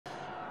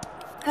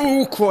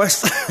Oh,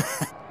 Christ.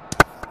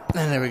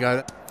 And there we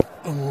go.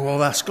 Oh, well,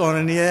 that's gone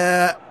in the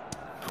air.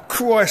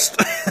 Christ.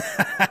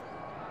 Oh,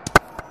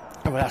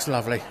 well, that's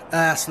lovely.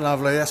 That's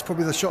lovely. That's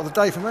probably the shot of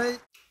the day for me.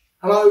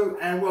 Hello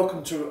and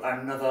welcome to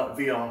another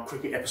VR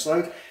cricket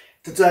episode.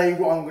 Today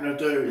what I'm going to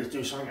do is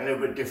do something a little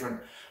bit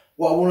different.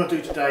 What I want to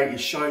do today is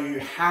show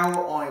you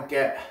how I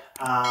get,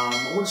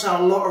 I wouldn't say a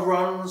lot of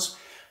runs,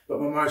 but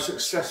my most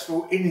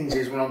successful innings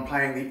is when I'm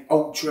playing the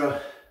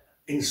ultra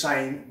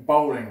insane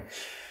bowling.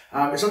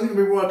 It's something I've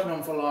been working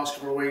on for the last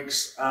couple of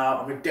weeks.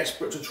 I've been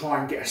desperate to try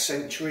and get a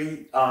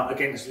century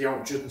against the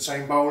ultra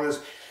insane bowlers.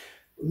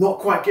 Not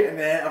quite getting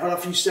there. I've had a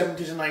few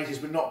 70s and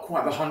 80s, but not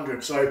quite the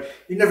 100. So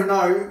you never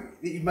know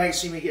that you may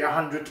see me get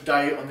 100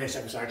 today on this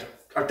episode.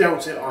 I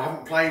dealt it. I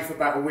haven't played for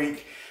about a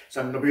week,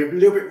 so I'm going to be a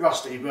little bit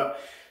rusty. But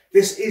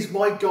this is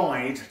my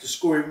guide to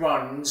scoring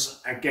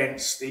runs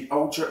against the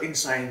ultra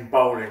insane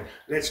bowling.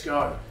 Let's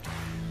go.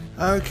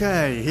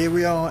 Okay, here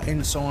we are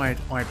inside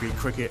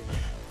ibcricket.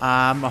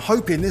 I'm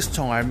hoping this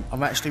time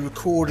I'm actually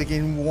recording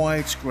in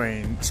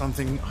widescreen,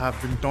 something I've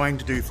been dying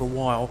to do for a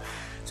while.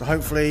 So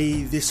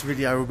hopefully this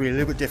video will be a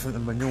little bit different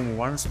than my normal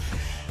ones.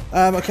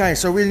 Okay,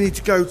 so we need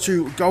to go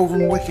to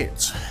golden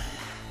wicket.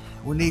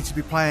 We need to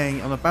be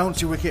playing on a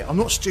bouncy wicket. I'm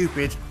not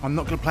stupid. I'm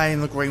not going to play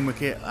in the green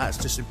wicket. That's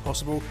just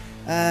impossible.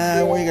 What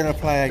are you going to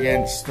play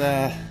against?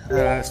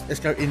 Let's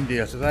go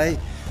India today.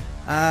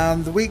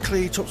 The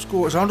weekly top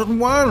score is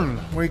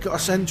 101. We got a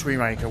century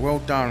maker. Well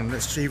done.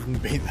 Let's see if we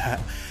can beat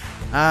that.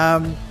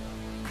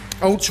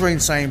 Ultra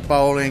insane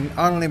bowling,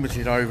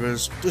 unlimited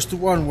overs, just the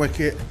one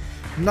wicket,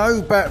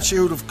 no bat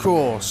shield of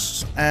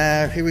course.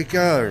 Here we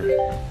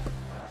go.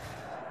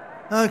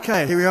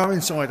 Okay, here we are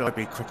inside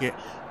ibcricket.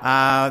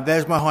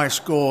 There's my high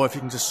score. If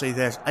you can just see,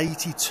 there's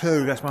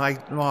 82. That's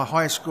my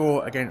high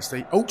score against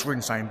the ultra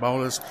insane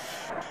bowlers.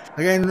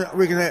 Again,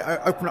 we're going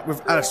to open up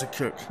with Alistair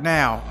Cook.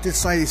 Now, I did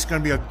say this is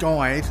going to be a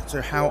guide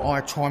to how I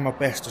try my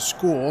best to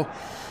score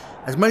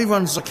as many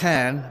runs as I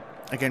can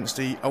against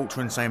the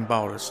ultra insane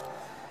bowlers.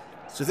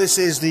 So this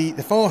is the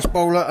fast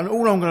bowler, and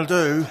all I'm going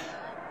to do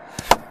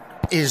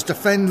is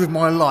defend with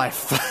my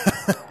life.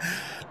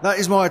 That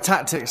is my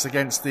tactics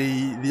against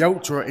the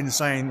ultra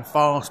insane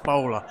fast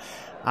bowler.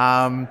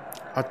 I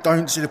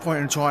don't see the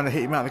point in trying to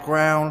hit him out of the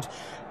ground.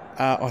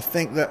 I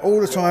think that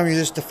all the time you're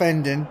just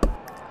defending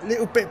a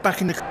little bit back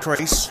in the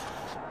crease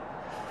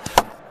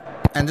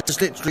and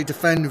just literally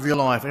defend with your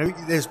life. And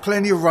there's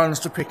plenty of runs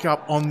to pick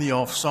up on the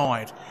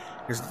offside.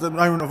 Because at the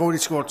moment I've already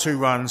scored 2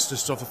 runs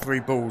just off of 3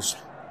 balls.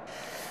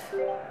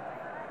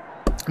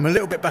 I'm a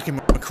little bit back in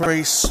my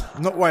crease.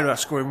 I'm not worried about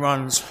scoring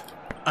runs,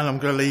 and I'm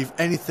going to leave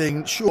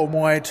anything short and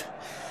wide.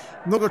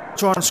 I'm not going to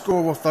try and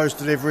score off those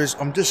deliveries.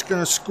 I'm just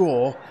going to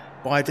score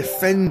by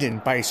defending,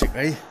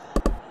 basically.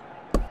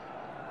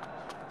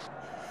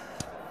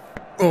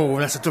 Oh,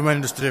 that's a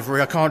tremendous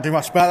delivery. I can't do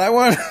much about that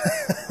one.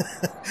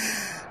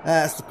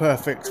 That's the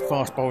perfect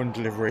fast bowling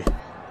delivery.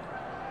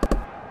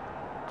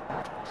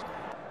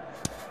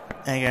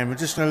 And again, we're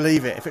just going to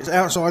leave it. If it's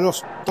outside off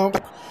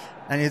stump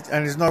and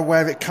there's no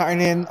way of it cutting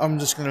in, I'm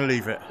just going to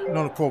leave it.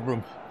 Not a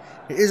problem.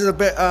 It is a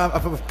bit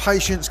of a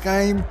patience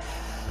game.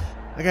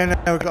 Again,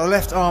 we've got a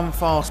left arm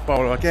fast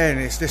bowler. Again,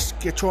 it's just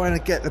trying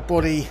to get the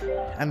body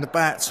and the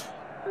bat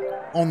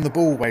on the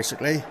ball,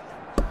 basically.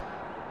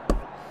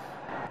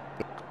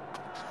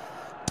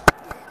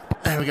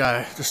 There we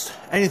go. Just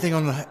anything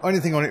on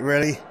it,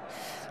 really.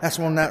 That's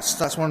one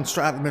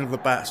straight out the middle of the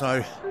bat.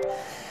 So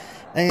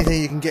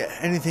anything you can get,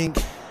 anything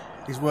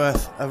is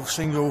worth a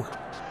single.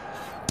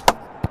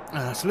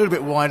 It's a little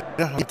bit wide.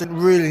 I didn't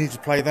really need to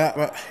play that,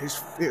 but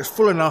it was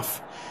full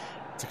enough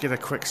to get a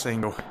quick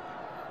single.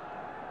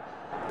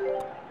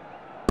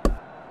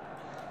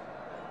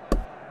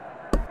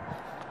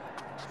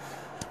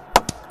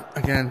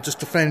 Again, just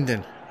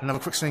defending. Another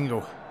quick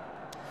single.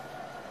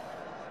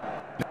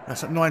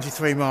 That's at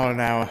 93 miles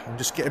an hour. I'm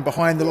just getting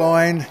behind the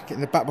line,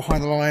 getting the bat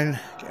behind the line,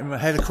 getting my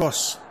head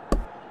across,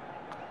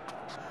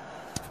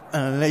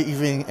 and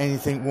leaving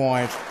anything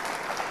wide.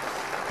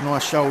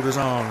 Nice shoulders,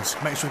 arms.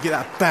 Make sure you get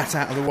that bat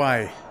out of the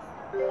way.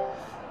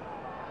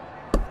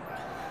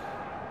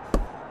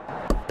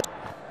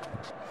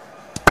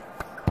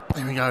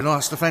 There we go.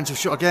 Nice defensive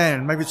shot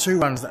again. Maybe 2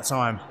 runs that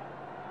time.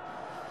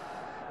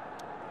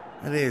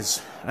 It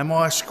is. And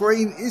my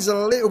screen is a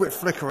little bit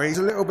flickery. It's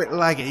a little bit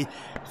laggy.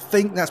 I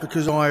think that's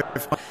because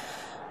I've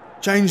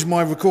changed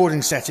my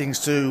recording settings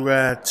to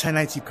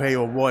 1080p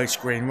or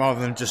widescreen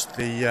rather than just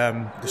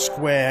the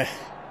square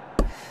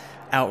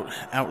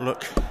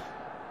outlook.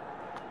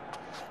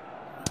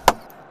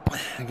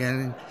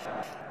 Again,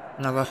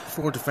 another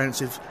forward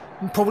defensive.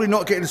 I'm probably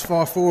not getting as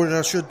far forward as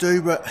I should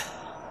do, but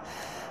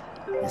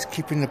it's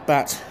keeping the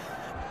bat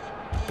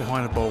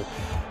behind the ball.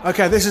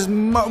 Okay, this is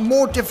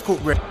more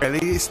difficult, really.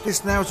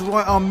 This now is the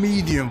right arm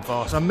medium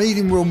fast. Our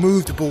medium will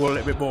move the ball a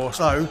little bit more.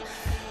 So,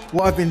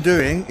 what I've been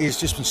doing is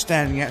just been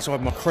standing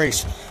outside my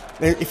crease.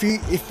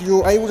 If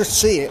you're able to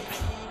see it,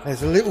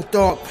 there's a little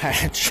dark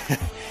patch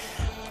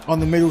on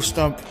the middle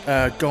stump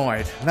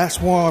guide, and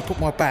that's why I put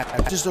my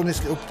bat just on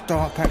this little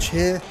dark patch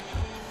here.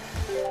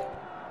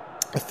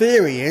 The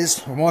theory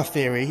is, or my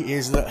theory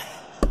is that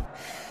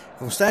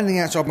if I'm standing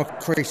outside my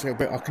crease a little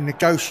bit, I can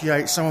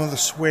negotiate some of the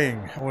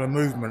swing or the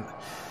movement.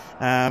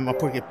 I'll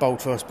probably get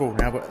bowled first ball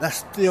now, but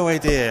that's the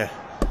idea.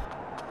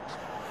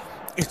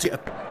 Is to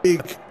get a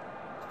big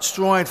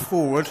stride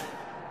forward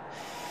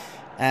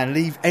and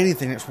leave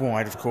anything that's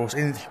wide, of course,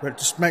 but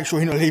just make sure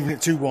you're not leaving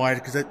it too wide,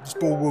 because this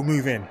ball will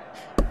move in.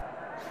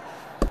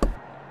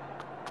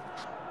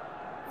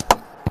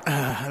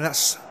 And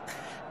that's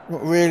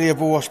not really a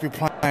ball I should be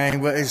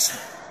playing, but is,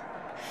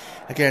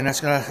 again,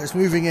 it's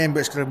moving in,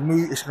 but it's going to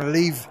move. It's going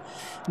to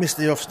miss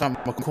the off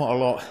stump quite a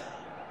lot.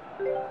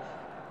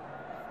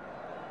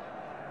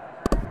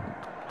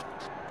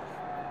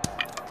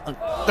 And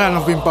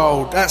I've been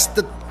bowled. That's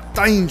the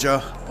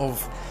danger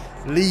of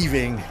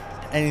leaving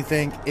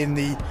anything in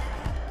the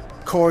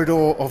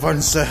corridor of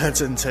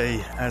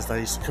uncertainty, as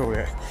they used to call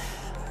it.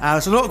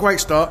 It's not a great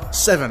start,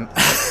 7.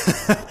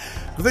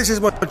 But this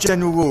is my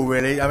general rule,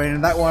 really. I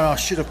mean, that one I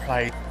should have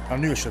played. I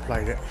knew I should have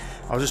played it.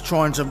 I was just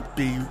trying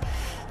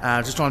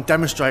to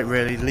demonstrate,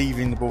 really,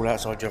 leaving the ball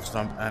outside the off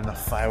stump, and I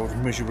failed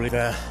miserably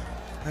there.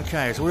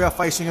 Okay, so we are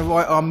facing a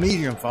right arm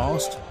medium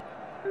fast.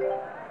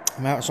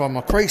 I'm outside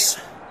my crease.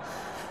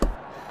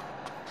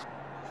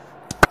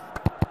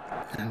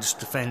 And just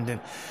defending.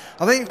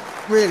 I think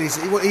really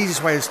the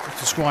easiest way to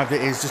describe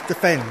it is just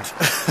defend.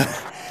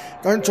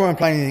 Don't try and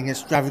play anything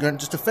extravagant,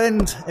 just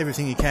defend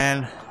everything you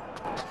can,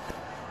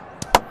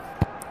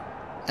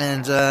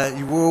 and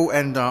you will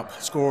end up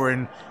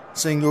scoring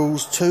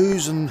singles,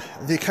 2s, and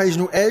the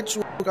occasional edge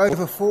will go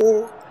for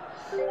 4.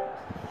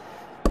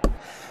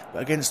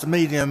 But against the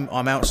medium,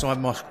 I'm outside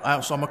my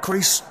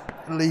crease,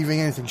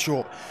 leaving anything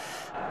short.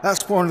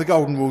 That's one of the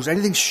golden rules.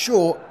 Anything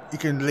short, you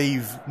can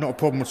leave, not a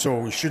problem at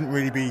all. You shouldn't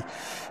really be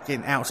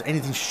getting out to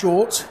anything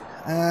short,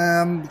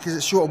 because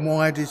it's short and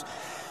wide.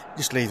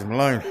 Just leave them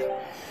alone.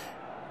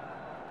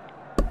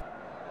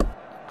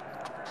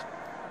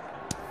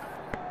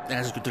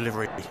 There's a good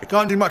delivery. You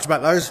can't do much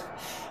about those.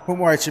 Won't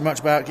worry too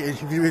much about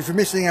it. If you're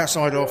missing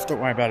outside off,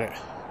 don't worry about it.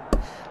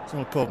 It's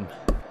not a problem.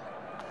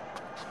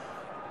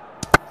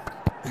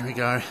 There we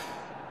go.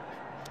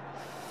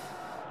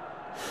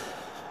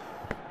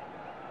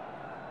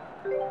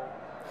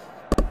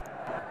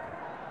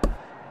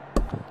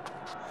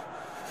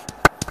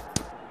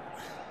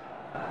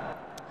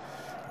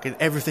 Get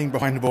everything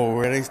behind the ball,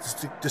 really,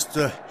 just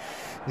to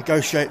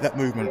negotiate that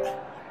movement.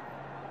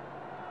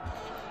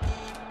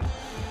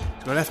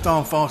 So left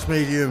arm fast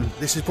medium.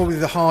 This is probably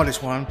the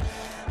hardest one,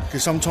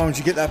 because sometimes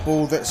you get that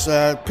ball that's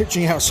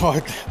pitching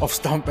outside off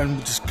stump and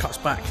just cuts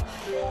back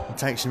and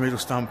takes your middle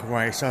stump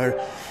away.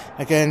 So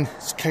again,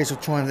 it's a case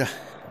of trying to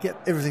get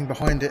everything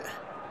behind it.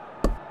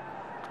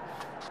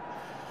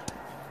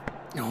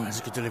 Oh, that's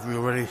a good delivery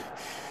already.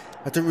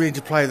 I didn't really need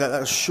to play that.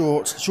 That was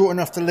short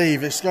enough to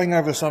leave. It's going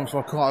over the stump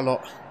for quite a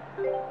lot.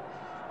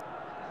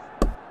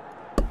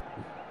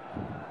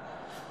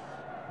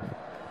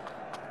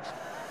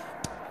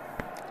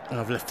 And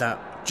I've left that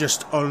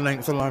just on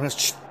length of line.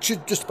 That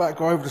should just about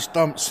go over the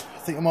stumps. I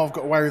think I might have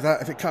got away with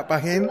that if it cut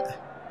back in.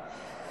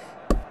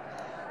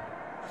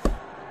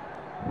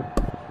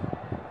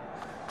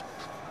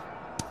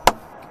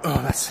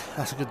 Oh,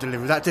 that's a good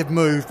delivery. That did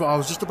move, but I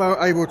was just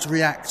about able to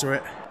react to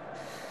it.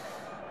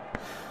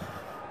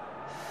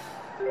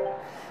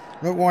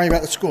 Don't worry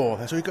about the score.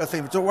 That's what you've got to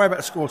think. Don't worry about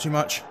the score too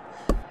much.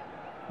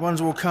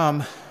 Runs will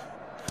come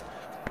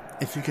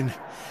if you can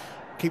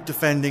keep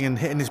defending and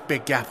hitting this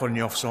big gap on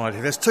the offside.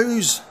 There's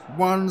 2s,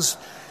 1s,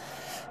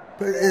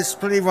 but there's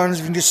plenty of runs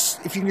if you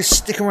can just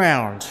stick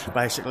around,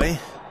 basically.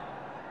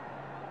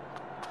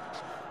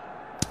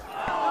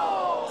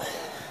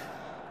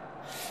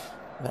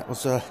 That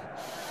was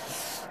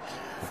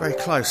very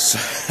close.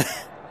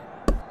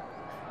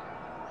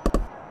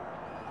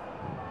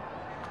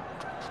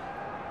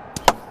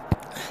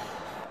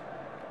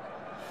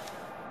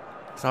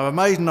 So a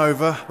maiden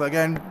over, but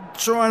again,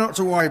 try not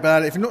to worry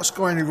about it. If you're not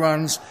scoring any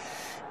runs,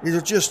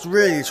 you're just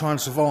really trying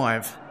to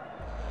survive.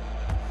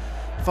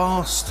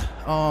 Fast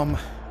arm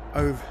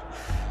over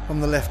from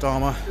the left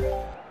armour.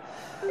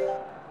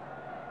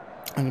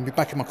 I'm going to be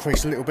back in my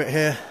crease a little bit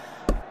here.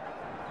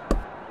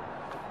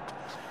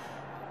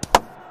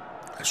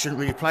 I shouldn't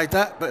really have played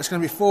that, but it's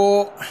going to be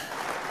 4. I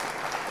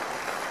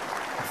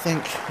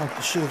think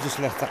I should have just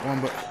left that one,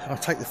 but I'll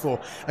take the 4.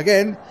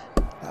 Again,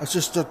 that was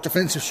just a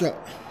defensive shot.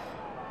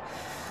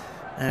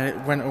 And it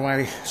went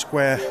away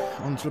square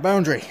onto the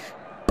boundary.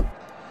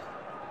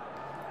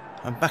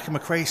 I'm back in my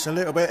crease a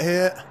little bit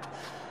here.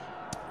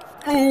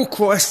 Oh,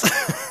 Christ!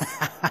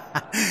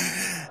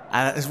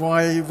 And that is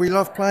why we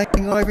love playing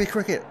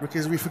ibcricket,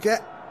 because we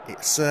forget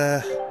it's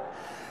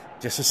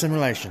just a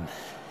simulation.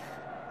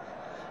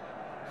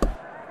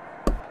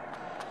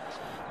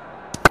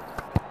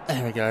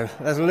 There we go.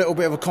 There's a little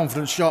bit of a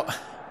confident shot.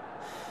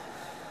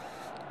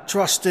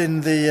 Trust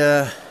in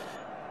the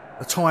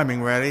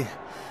timing, really,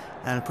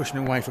 and pushing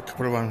away for a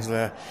couple of runs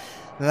there.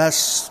 Now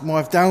that's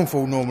my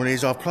downfall normally,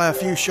 is I'll play a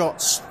few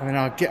shots and then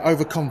I'll get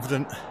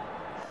overconfident.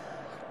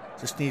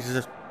 Just need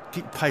to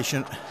keep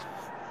patient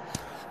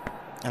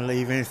and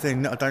leave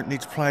anything that I don't need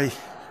to play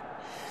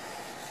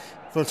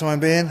for the time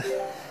being.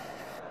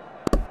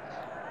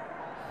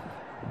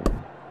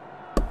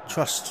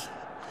 Trust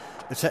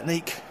the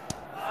technique.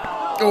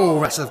 Oh,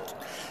 that's a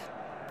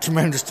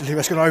tremendous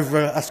delivery.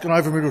 That's gone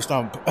over middle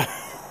stump. I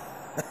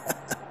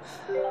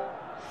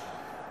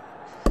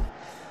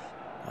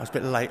was a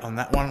bit late on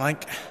that one, I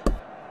think.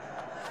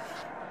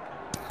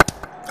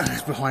 And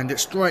it's behind it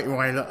straight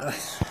away. Look,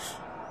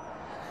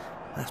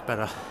 that's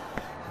better.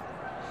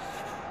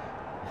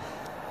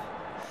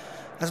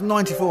 That's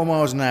 94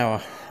 miles an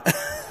hour.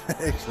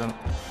 Excellent.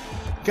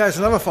 Okay, it's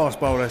another fast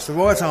bowler. It's the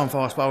right arm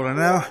fast bowler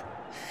now.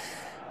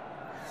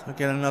 So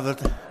again, another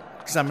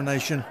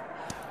examination.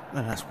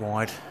 And that's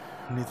wide.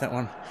 I need that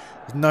one.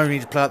 There's no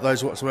need to play out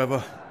those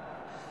whatsoever.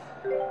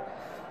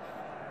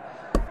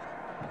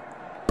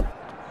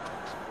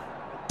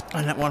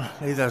 And that one,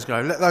 leave those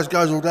go. Let those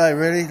go all day,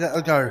 really. Let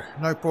them go.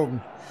 No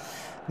problem.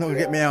 Not going to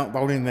get me out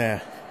bowling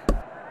there.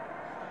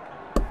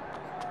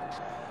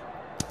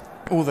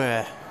 All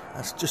there.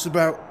 That's just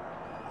about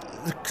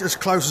as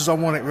close as I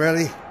want it,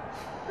 really.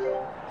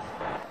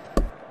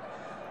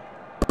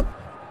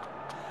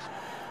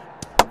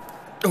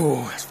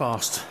 Oh, that's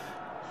fast.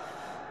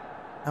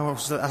 And what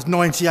was that? That's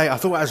 98. I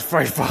thought that was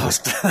very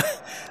fast.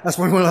 That's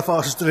one of the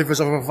fastest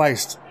deliveries I've ever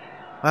faced.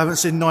 I haven't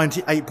seen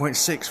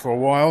 98.6 for a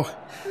while.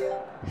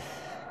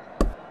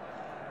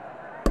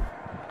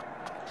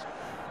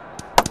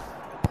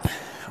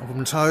 Up on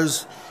my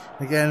toes.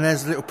 Again,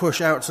 there's a little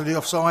push out to the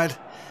offside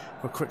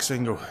for a quick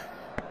single.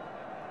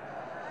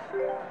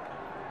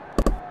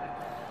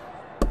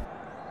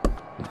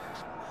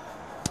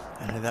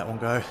 And let that one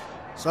go.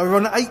 So we're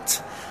on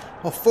 8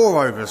 or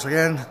 4 overs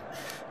again.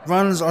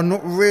 Runs, I'm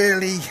not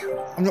really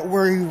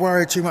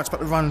worried too much about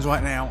the runs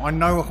right now. I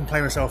know I can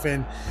play myself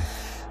in.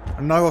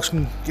 I know I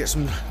can get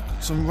some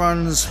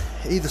runs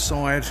either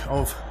side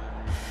of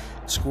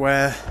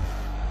square.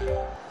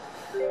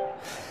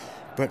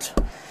 But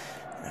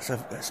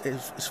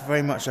it's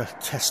very much a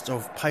test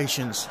of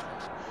patience.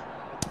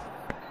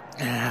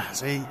 Yeah,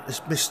 see,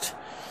 it's missed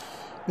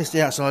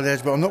the outside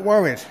edge, but I'm not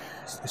worried.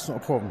 It's not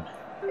a problem.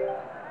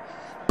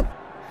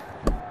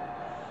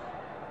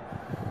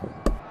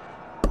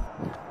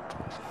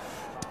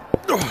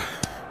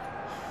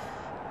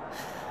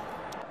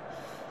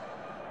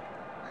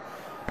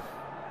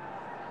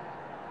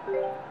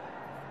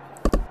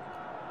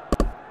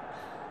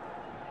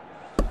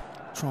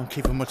 Try and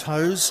keep on my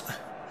toes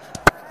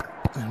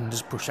and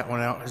just push that one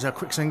out. Is there a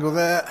quick single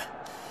there?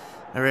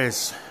 There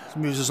is.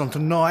 Moves us on to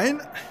 9.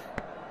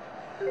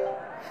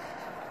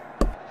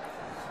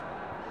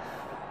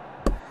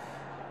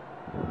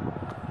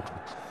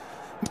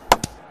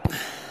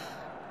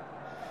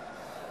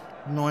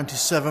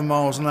 .97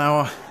 miles an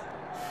hour.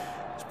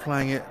 Just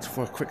playing it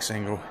for a quick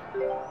single.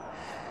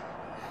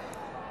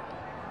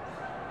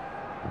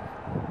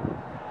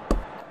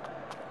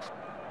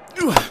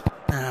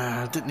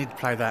 Didn't need to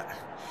play that.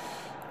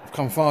 I've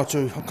come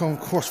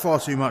across far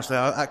too much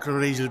there. That could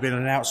have easily been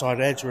an outside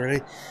edge,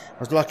 really. I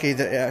was lucky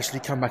that it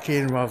actually come back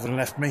in rather than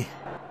left me.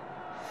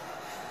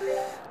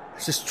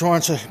 It's just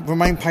trying to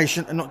remain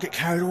patient and not get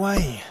carried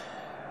away.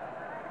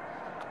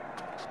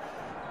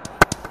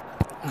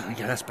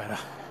 Okay, that's better.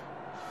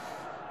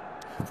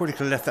 Probably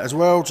could have left that as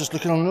well, just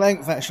looking on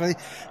length actually.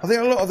 I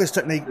think a lot of this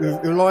technique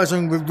relies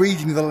on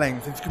reading the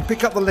length. If you can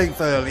pick up the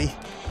length early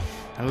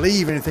and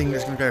leave anything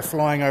that's going to go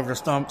flying over the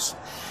stumps,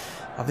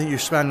 I think you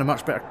stand a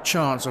much better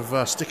chance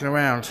of sticking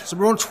around. So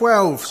we're on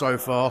 12 so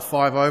far,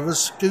 5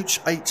 overs. Gooch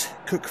 8,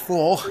 Cook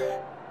 4.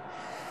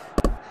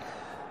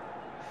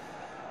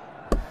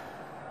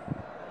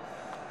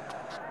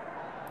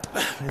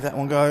 Leave that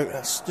one go.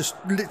 That's just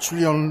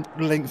literally on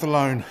length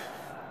alone.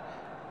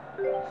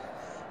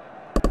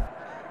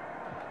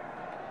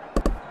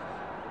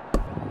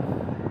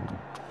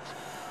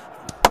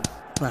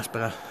 That's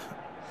better.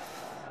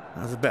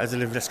 That was a better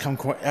delivery. That's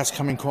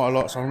come in quite a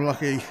lot, so I'm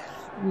lucky.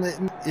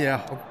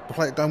 Yeah,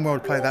 I've done well to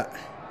play that.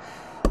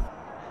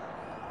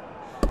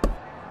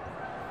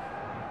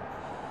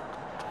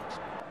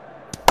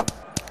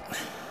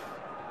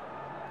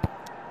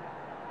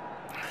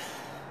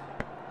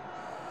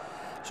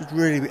 Should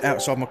really be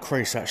outside my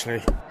crease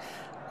actually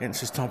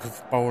against this type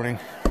of bowling.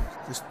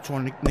 Just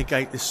trying to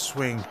negate this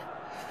swing.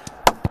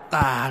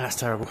 Ah, that's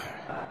terrible.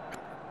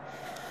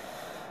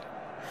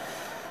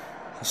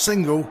 A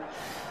single,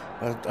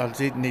 I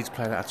didn't need to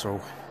play that at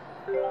all.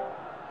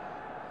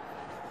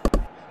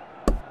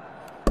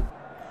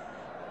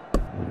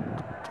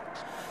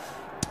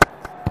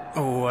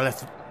 Oh,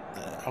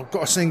 I've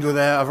got a single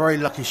there. A very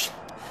lucky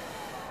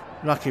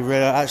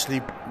really. I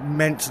actually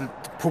meant to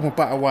pull my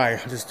bat away.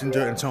 I just didn't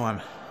do it in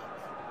time.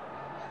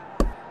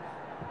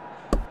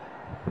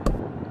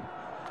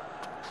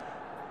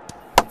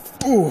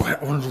 Oh,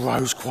 that one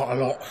rose quite a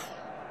lot.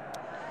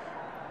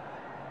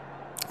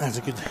 That's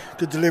a good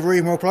delivery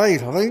and well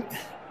played, I think.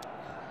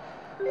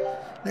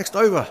 Next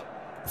over,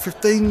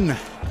 15.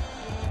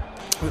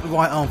 With the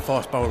right arm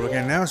fast bowler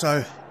again now,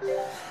 so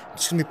I'm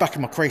just going to be back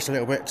in my crease a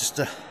little bit just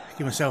to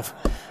give myself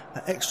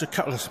an extra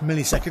couple of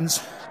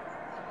milliseconds.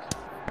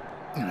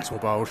 And that's well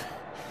bowled.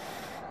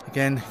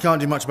 Again, can't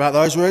do much about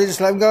those really,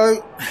 just let them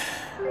go.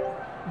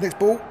 Next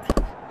ball,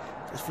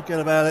 just forget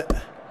about it.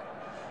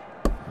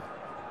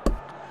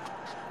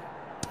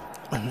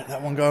 And let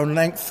that one go on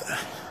length.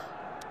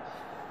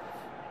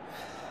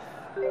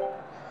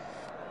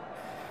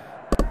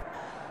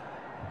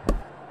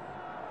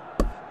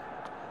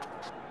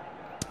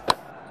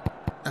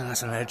 And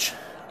that's an edge.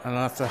 And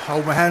I have to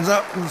hold my hands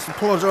up and just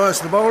apologise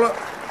to the bowler.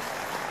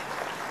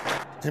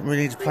 Didn't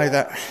really need to play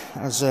that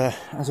as a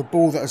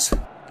ball that is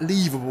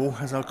leavable,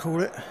 as I'll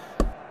call it.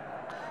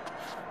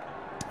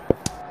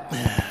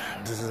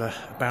 This is a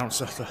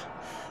bouncer to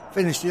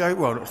finish the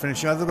over, well, not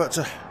finish the over, but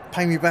to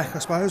pay me back, I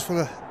suppose, for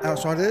the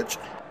outside edge.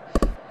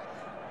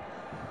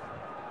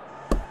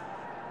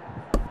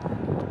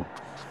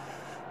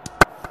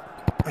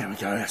 There we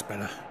go, that's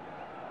better.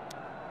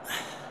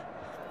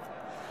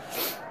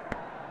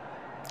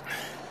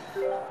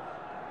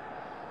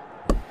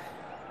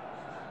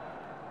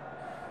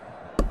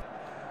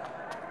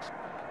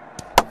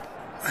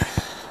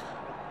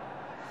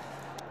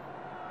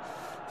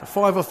 So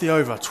 5 off the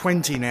over,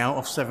 20 now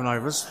off 7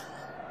 overs.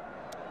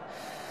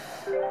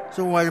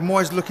 So I'm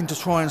always looking to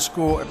try and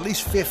score at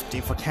least 50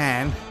 if I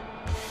can.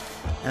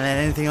 And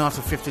then anything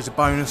after 50 is a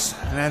bonus.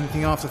 And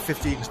anything after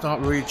 50 you can start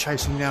really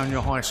chasing down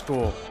your high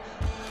score.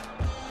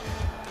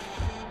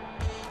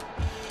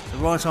 So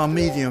right arm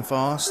medium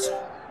fast.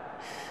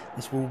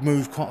 This will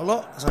move quite a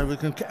lot. So we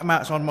can get them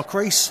outside my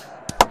crease.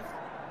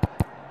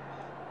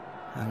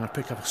 And I'll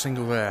pick up a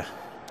single there.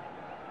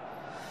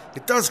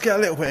 It does get a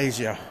little bit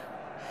easier.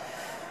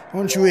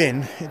 Once you're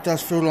in, it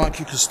does feel like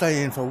you can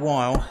stay in for a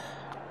while.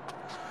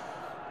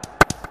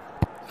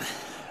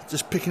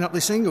 Just picking up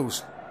these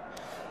singles.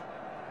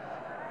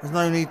 There's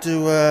no need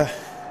to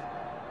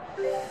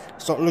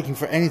start looking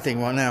for anything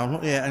right now.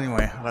 Not yet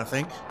anyway, I don't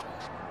think.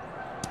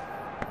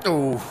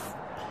 Oh,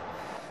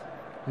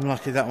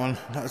 unlucky that one.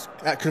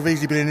 That could have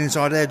easily been an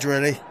inside edge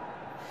really.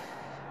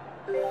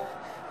 There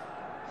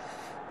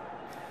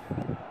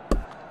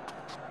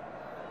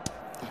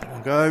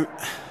we go.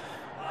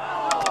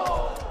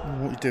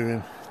 What are you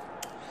doing?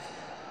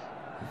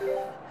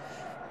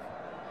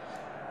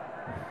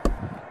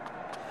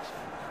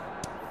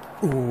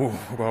 Oh,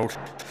 well.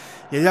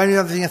 Yeah, the only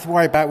other thing you have to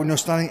worry about when you're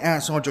standing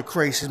outside your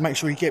crease is make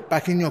sure you get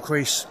back in your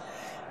crease,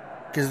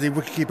 because the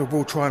wicketkeeper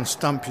will try and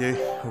stump you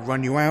or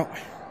run you out.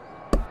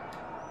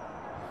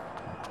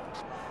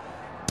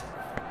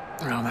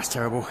 Oh, that's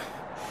terrible.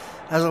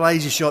 That was a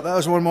lazy shot. That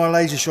was one of my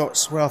lazy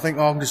shots where I think,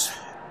 oh, I'll just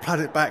pad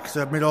it back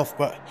to mid-off,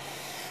 but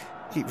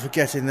keep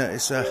forgetting that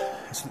it's the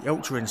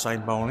ultra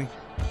insane bowling.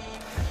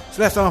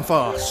 So left arm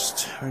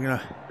fast. We're going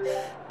to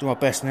do our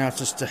best now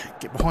just to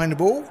get behind the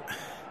ball.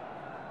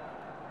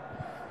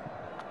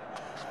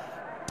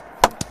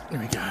 There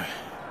we go.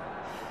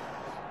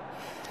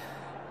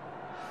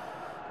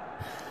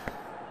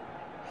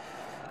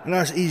 I know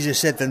it's easier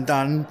said than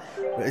done,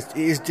 but it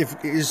is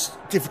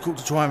difficult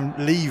to try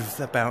and leave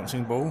the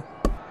bouncing ball.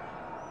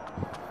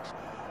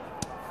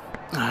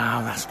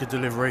 Ah, that's good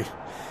delivery.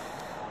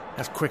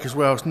 That's quick as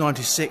well. It's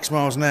 96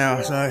 miles an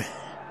hour, so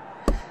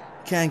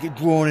can get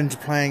drawn into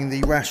playing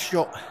the rash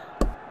shot.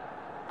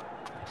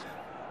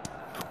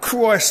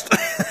 Christ!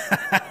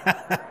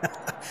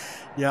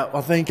 Yeah,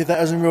 I think if that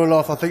was in real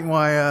life, I think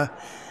my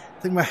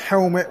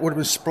helmet would have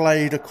been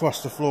splayed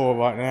across the floor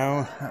right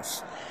now.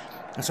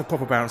 That's a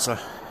proper bouncer,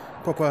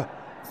 proper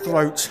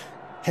throat,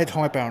 head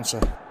high bouncer.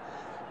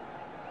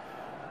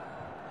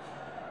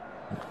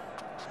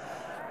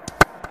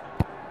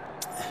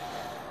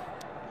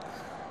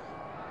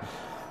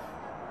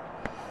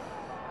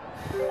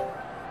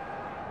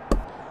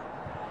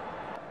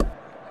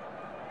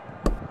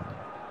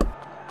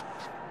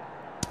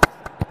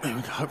 There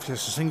we go. Hopefully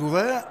there's a single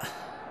there.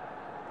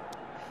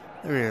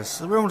 There he is.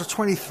 So we're on to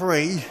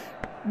 23.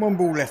 One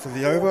ball left of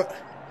the over.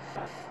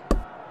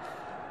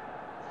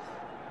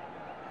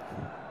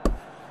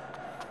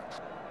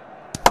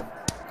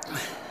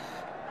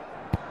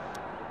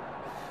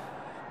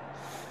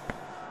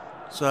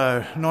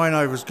 So 9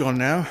 overs gone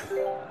now.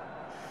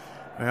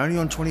 We're only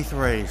on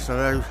 23.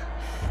 So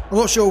I'm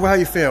not sure how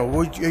you feel.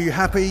 Are you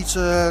happy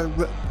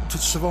to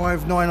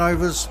survive 9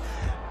 overs?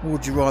 Or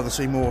would you rather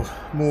see more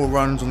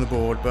runs on the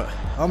board? But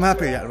I'm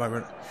happy at the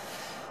moment.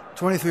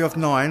 23 off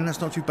 9, that's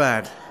not too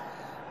bad.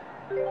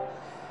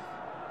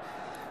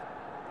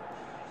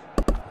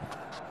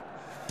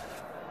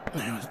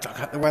 Duck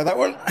out the way of that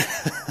one.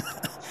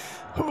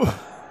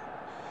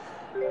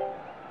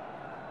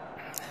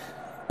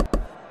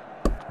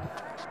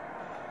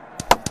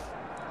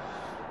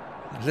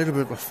 A little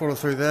bit of a follow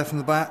through there from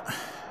the bat.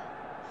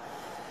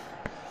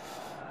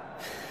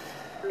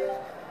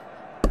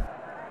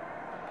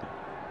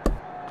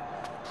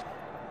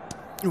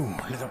 Ooh,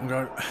 let that one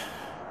go.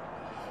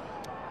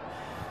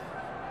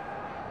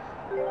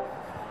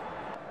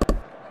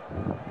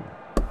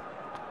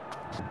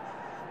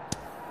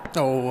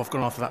 Oh, I've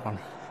gone after that one.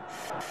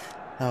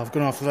 I've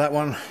gone after that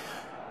one.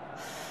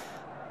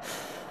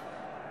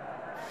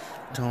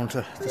 Time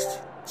to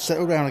just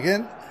settle down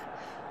again.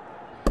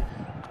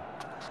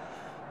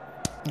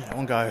 Yeah,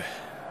 one go.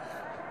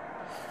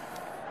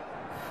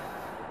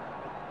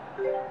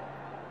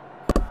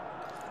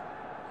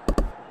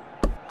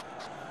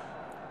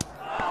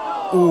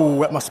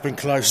 Oh, that must have been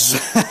close.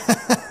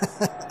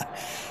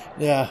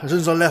 Yeah, as soon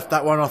as I left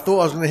that one, I thought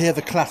I was going to hear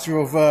the clatter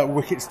of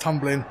wickets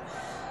tumbling.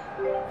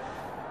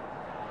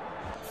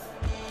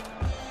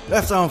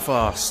 Left arm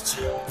fast.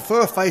 I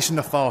prefer facing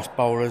the fast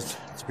bowlers,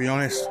 to be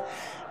honest.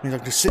 It means I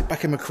can sit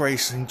back in my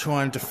crease and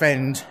try and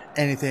defend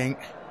anything.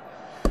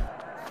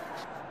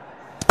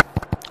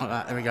 Like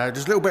that, there we go.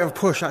 Just a little bit of a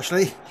push,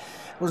 actually. It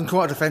wasn't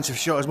quite a defensive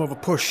shot, it was more of a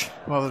push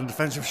rather than a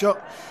defensive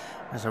shot.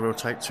 As I will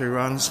take 2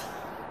 runs.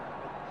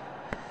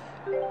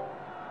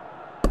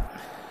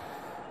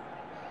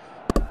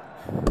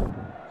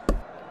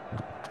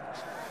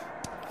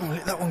 I'll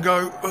let that one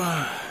go.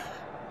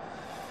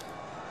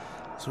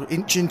 So we're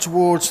inching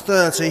towards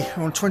 30.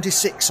 We're on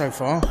 26 so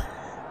far.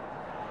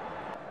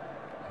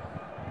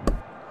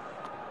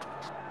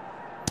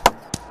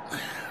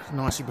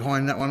 Nicely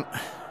behind that one.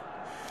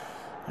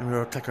 And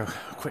we'll take a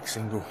quick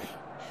single.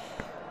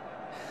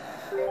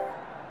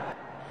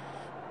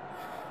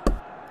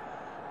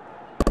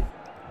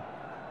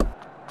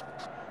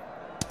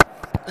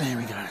 There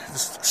we go.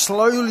 Just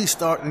slowly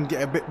starting to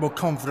get a bit more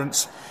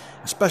confidence,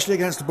 especially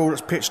against the ball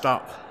that's pitched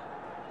up.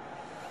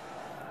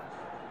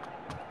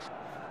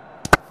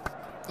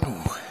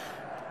 Oh.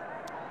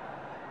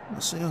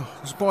 Let's see. Oh,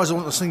 I'm surprised I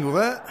want the single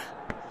there.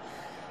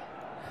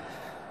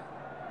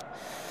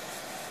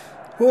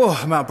 Oh,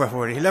 I'm out of breath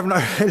already.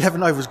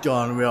 11 overs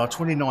gone. We are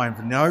 29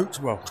 for out.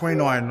 Well,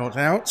 29 not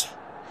out.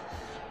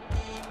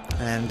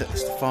 And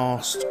it's the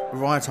fast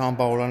right arm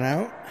bowler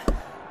now.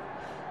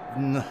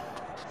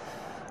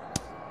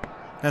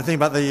 The thing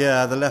about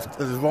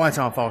the right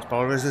arm fast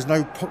bowler is there's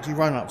no pocky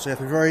run up, so you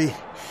have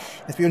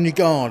to be on your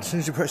guard. As soon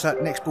as you press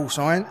that next ball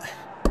sign,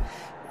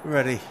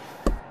 ready.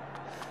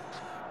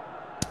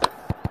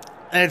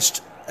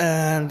 Edged,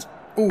 and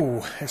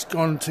oh, it's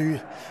gone to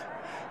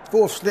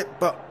 4th slip,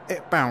 but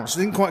it bounced.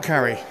 It didn't quite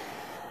carry.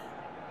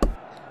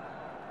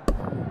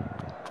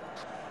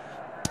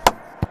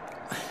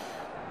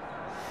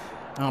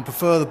 And I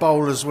prefer the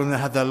bowlers when they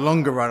have their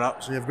longer run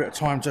up, so you have a bit of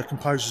time to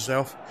compose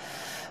yourself.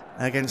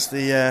 Against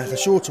the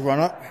shorter run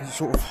up, you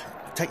sort of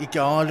take your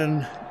guard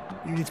and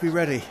you need to be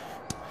ready.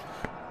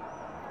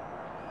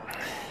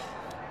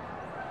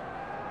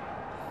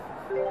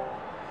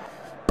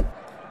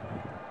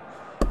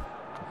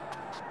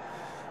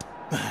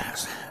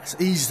 It's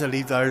easy to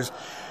leave those.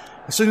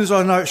 As soon as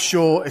I know it's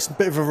short, it's a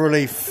bit of a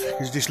relief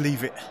because you just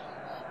leave it.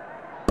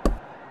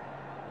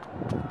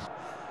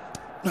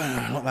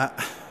 Like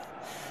that.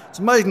 It's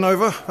a maiden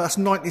over. That's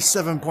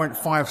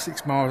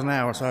 97.56 miles an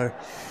hour, so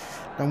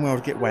done well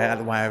to get way out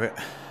of the way of it.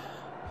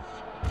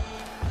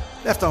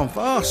 Left arm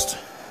fast.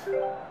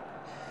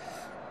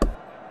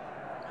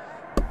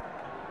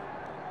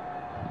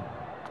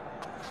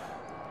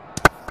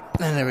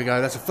 And there we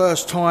go. That's the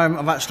first time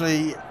I've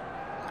actually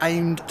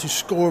aimed to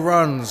score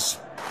runs.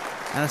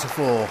 And that's a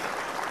 4.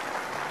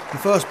 The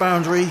first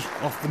boundary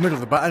off the middle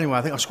of the bat. Anyway,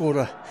 I think I scored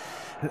an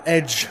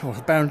edge, or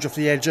a boundary off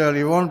the edge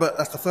earlier on, but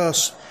that's the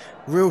first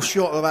real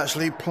shot I've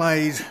actually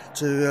played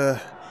to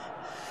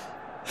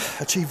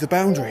achieve the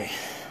boundary.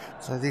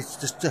 So this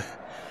just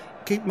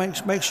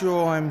make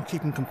sure I'm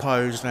keeping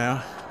composed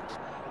now,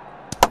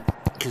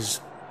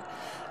 because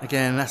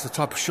again that's the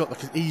type of shot that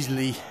could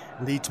easily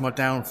lead to my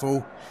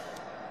downfall.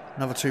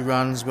 Another 2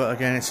 runs, but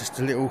again it's just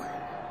a little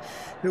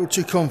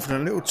too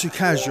confident, a little too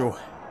casual.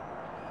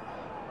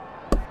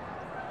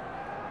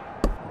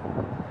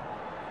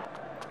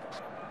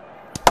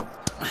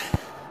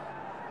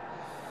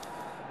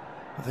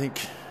 I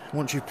think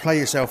once you play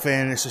yourself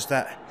in, it's just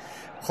that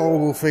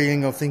horrible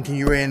feeling of thinking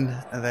you're in,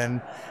 and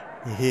then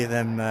you hear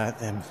them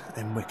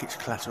wickets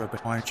clatter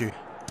behind you.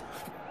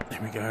 There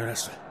we go.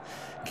 That's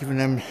keeping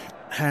them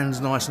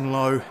hands nice and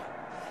low.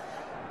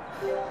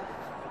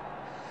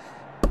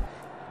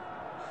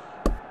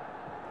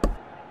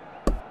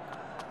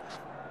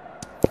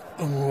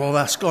 Oh, well,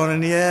 that's gone in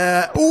the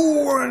air.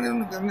 Oh,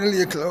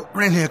 nearly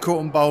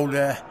caught and bowled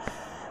there.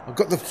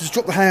 Just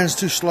dropped the hands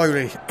too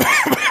slowly.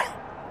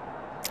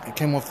 It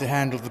came off the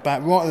handle of the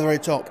bat right at the very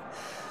top.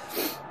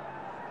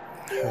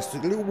 Just a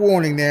little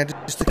warning there,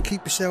 just to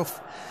keep yourself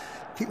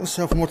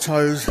on your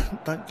toes.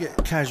 Don't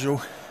get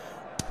casual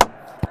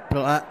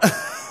like that.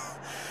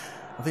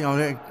 I think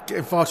I'm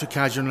getting far too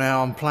casual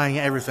now. I'm playing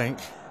everything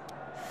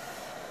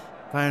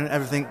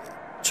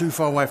too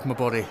far away from my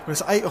body. But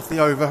it's 8 off the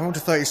over. I'm on to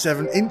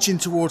 37, inching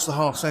towards the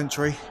half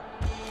century.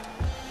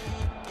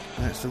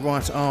 And it's the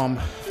right arm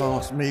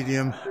fast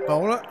medium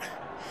bowler.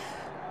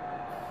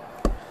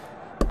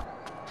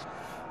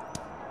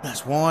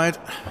 That's wide,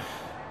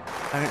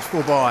 and it's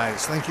 4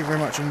 byes. Thank you very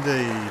much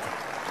indeed.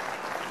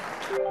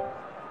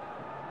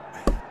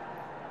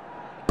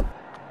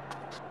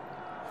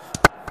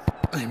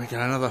 There we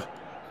go, another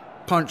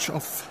punch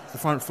off the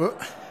front foot.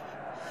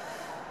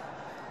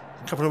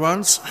 A couple of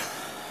runs.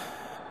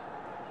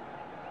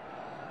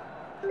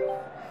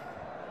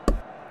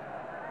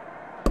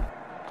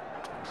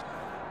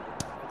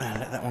 And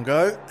let that one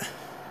go.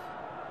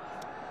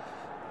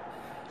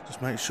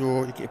 Just make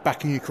sure you get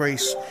back in your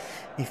crease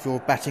if you're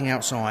batting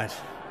outside,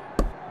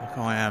 like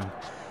I am.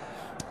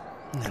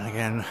 And then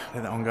again,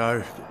 let that one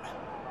go.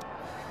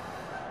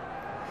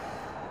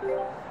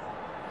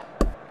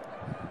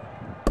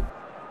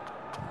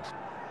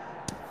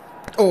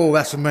 Oh,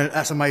 that's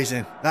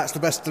amazing. That's the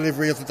best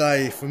delivery of the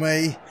day for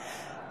me.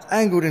 It's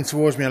angled in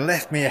towards me and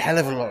left me a hell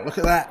of a lot. Look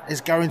at that.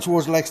 It's going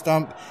towards the leg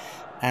stump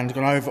and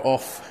gone over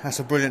off. That's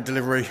a brilliant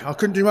delivery. I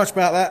couldn't do much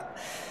about that.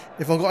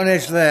 If I got an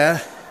edge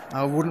there,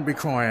 I wouldn't be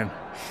crying.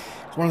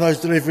 It's one of those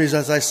deliveries,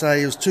 as they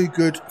say, it was too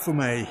good for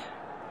me.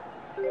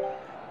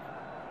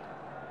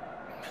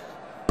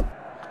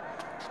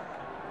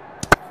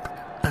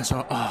 And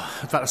so, I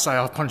was about to say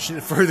I punched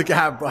it through the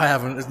gap, but I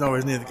haven't. There's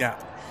nowhere near the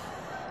gap.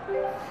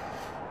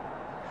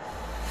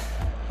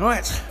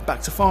 Right,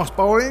 back to fast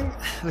bowling.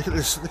 Look at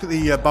this. Look at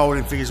the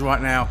bowling figures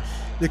right now.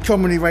 The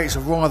economy rates are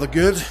rather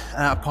good,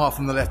 apart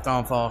from the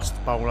left-arm fast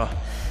bowler.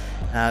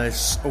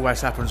 This always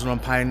happens when I'm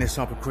playing this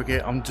type of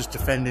cricket. I'm just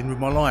defending with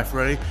my life,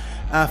 really.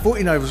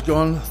 14 overs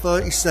gone,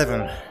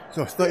 37.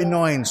 So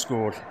 39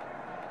 scored.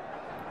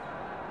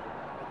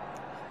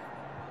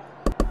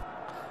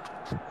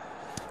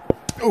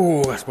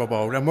 Oh, that's well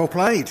bowled and well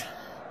played.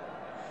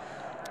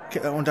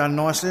 Get that one down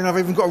nicely, and I've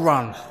even got a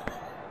run.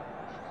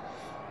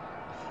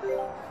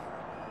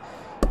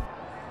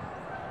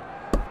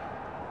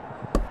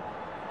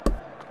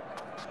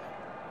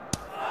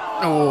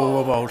 Oh,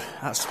 well bowled.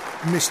 That's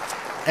missed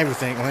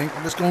everything, I think.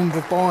 I've just gone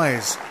for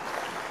byes.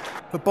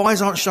 But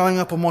byes aren't showing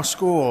up on my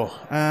score.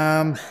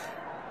 It's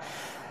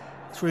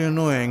really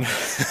annoying.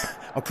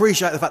 I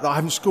appreciate the fact that I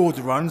haven't scored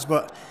the runs,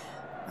 but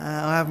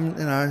I haven't,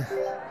 you know,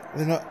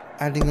 they're not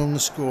adding on the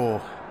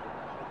score.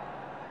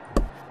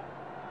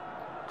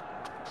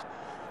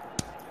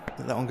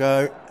 Let that one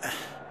go.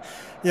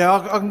 Yeah,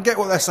 I can get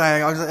what they're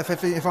saying.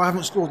 If I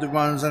haven't scored the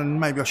runs, then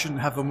maybe I shouldn't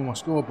have them on my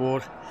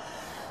scoreboard.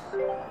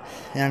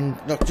 And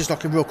just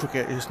like in real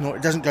cricket, it's not.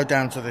 It doesn't go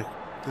down to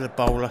the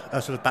bowler,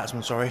 to the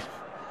batsman. Sorry.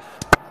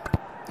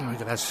 Oh,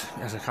 look at that.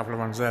 There's a couple of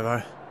runs there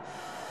though.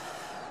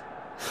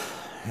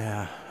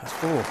 Yeah, that's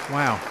 4.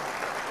 Wow,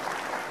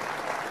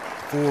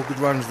 4 good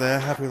runs there.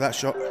 Happy with that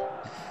shot.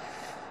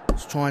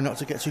 Just trying not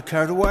to get too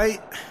carried away.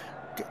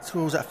 Get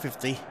towards that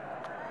 50.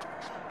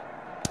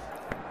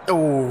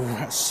 Oh,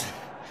 that's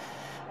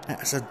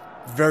a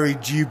very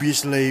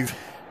dubious leave.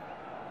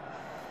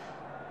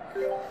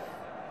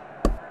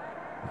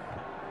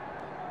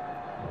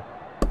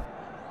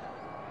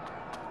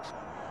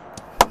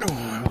 Oh,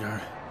 there we go.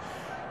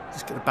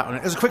 Just get the bat on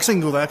it. There's a quick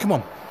single there. Come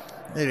on.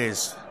 It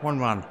is. 1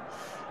 run.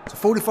 It's a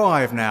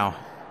 45 now.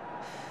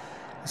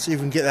 Let's see if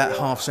we can get that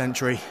half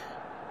century.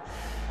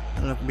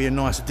 And that would be a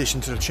nice addition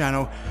to the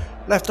channel.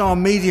 Left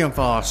arm medium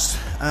fast.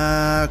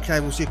 Okay,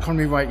 what's the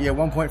economy rate? Yeah,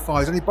 1.5.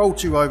 He's only bowled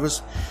 2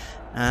 overs.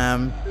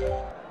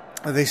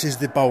 This is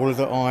the bowler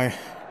that I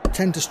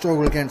tend to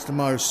struggle against the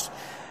most,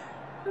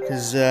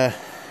 because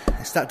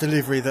it's that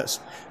delivery that's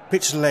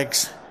pitch leg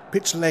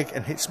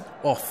and hits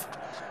off.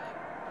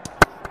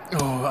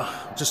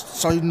 Oh,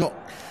 just a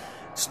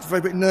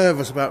very bit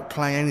nervous about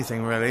playing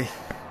anything really.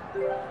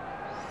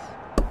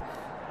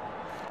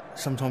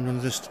 Sometimes I'm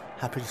just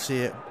happy to see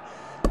it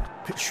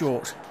pitch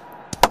short.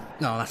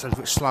 No, that's a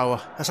little bit slower.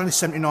 That's only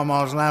 79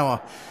 miles an hour.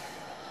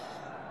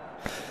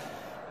 I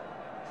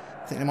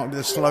think it might be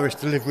the slowest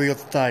delivery of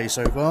the day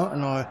so far,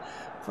 and I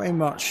very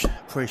much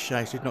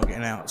appreciated not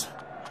getting out.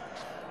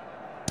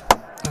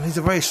 And these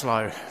are very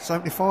slow.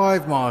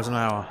 75 miles an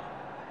hour.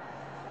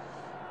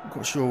 I'm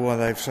not sure why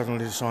they've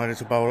suddenly decided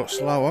to bowl a lot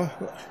slower,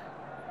 but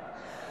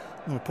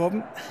no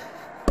problem.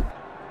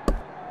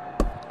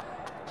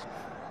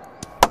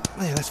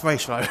 Yeah, that's very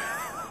slow.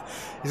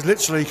 He's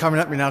literally coming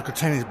at me now like a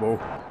tennis ball.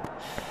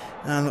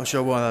 I'm not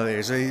sure why that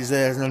is.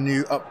 There's a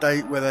new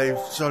update where they've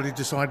suddenly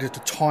decided to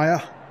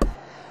tire.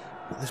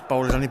 But this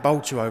bowler's only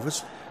bowled 2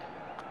 overs.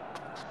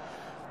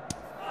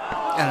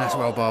 And that's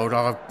well bowled.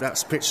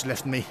 That's pitch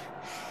left me.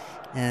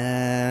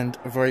 And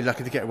I'm very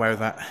lucky to get away with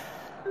that.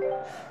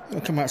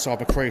 I'll come outside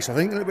my crease, I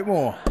think, a little bit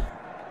more.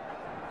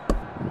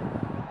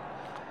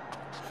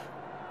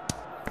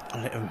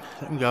 I'll let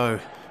him go.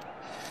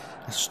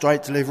 A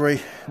straight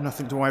delivery,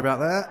 nothing to worry about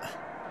there.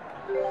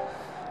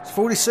 It's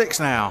 46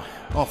 now.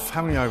 Off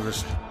how many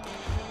overs?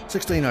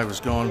 16 overs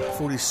gone,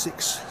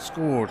 46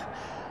 scored.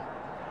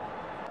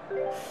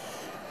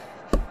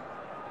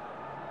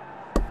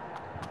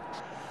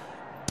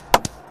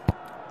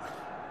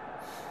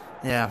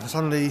 Yeah,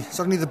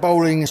 suddenly the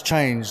bowling has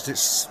changed.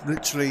 It's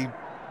literally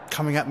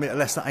coming at me at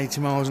less than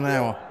 80 miles an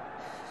hour.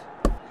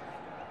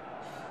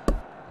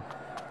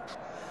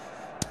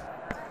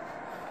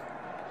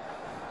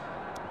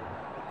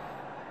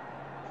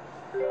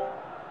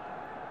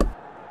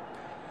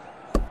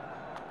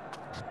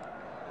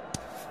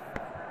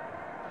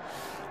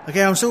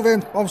 Okay, I'm still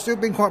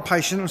being quite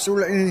patient. I'm still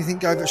letting anything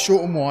go that's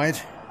short and wide,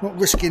 not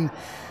risking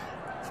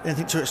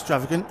anything too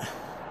extravagant.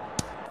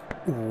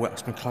 Oh,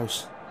 that's been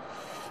close.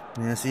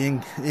 Yeah, it's the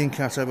in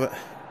cutter, but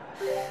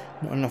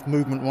not enough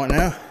movement right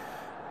now.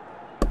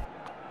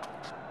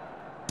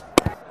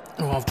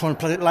 Oh, I've tried to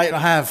play it late. I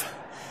have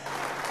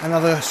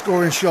another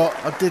scoring shot.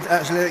 I did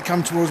actually let it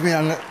come towards me,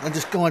 and I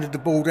just guided the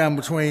ball down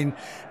between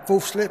full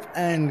slip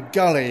and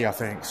gully, I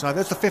think. So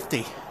that's the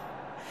 50.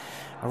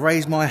 I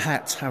raised my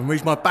hat and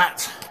raised my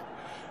bat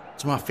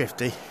to my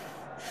 50.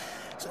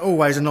 It's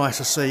always nice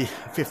to see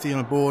 50 on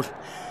a board.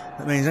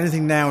 That means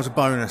anything now is a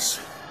bonus.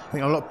 I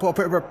think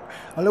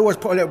I'll always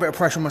put a little bit of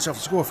pressure on myself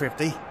to score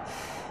 50, and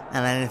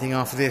then anything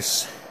after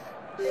this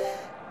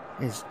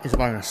is a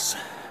bonus.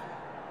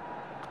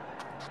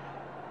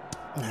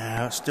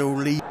 Now, still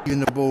leaving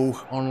the ball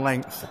on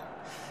length.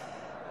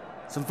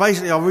 So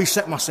basically, I'll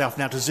reset myself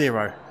now to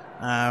 0.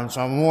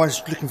 So I'm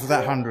always looking for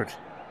that 100.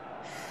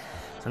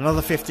 So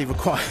another 50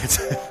 required.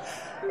 So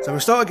we'll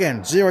start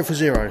again, 0 for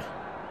 0.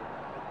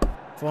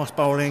 Fast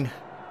bowling.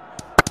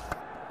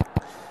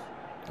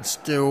 And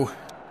still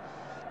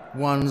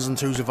 1s and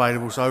 2s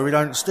available, so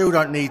we still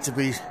don't need to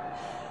be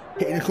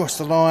hitting across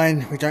the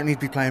line. We don't need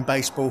to be playing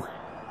baseball.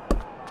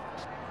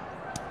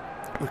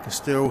 We can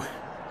still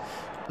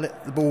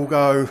let the ball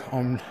go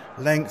on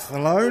length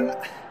alone.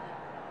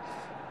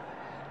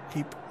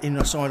 Keep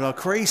inside our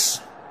crease.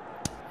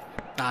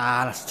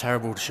 That's a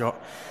terrible shot.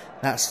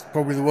 That's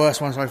probably the worst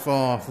one so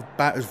far. The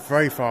bat is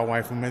very far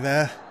away from me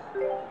there.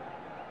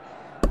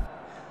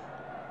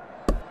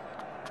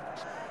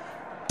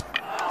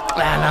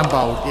 And I'm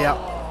bowled, yeah.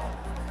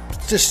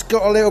 Just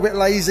got a little bit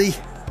lazy.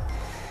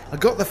 I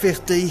got the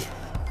 50.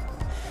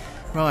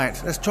 Right,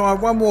 let's try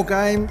one more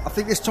game. I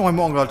think this time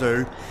what I'm going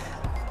to do,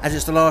 as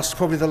it's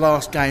probably the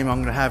last game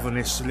I'm going to have on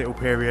this little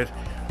period,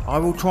 I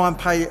will try and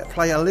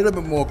play a little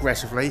bit more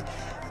aggressively.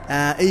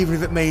 Even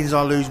if it means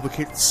I lose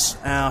wickets,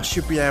 I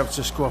should be able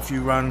to score a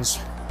few runs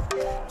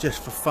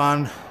just for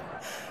fun.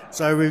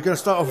 So we're going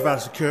to start off with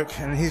Oculus Cook,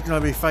 and he's going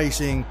to be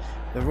facing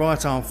the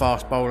right arm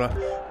fast bowler.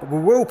 But we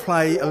will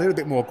play a little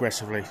bit more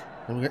aggressively.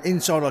 We're going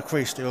inside our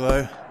crease still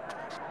though,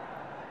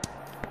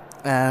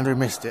 and we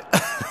missed it.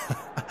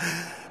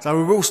 So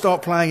we will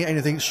start playing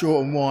anything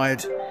short and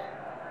wide.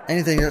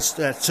 Anything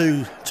that's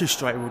too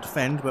straight we'll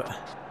defend, but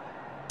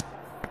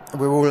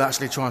we will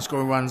actually try and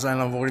score runs,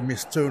 and I've already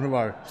missed 2 in a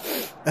row.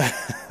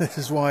 This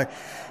is why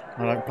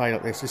I don't play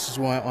like this. This is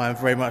why I am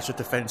very much a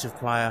defensive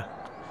player.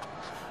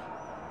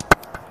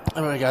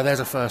 There we go, there's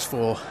a first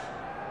 4.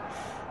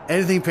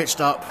 Anything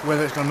pitched up,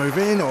 whether it's going to move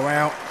in or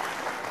out,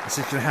 it's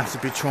just going to have to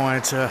be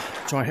trying to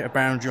hit a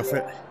boundary off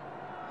it.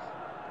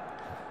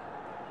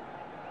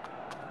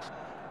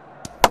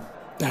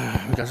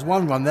 There's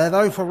 1 run there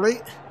though, probably.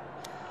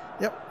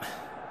 Yep.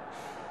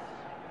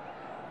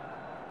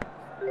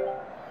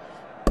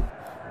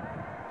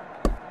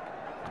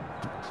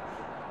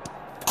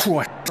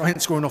 Christ, I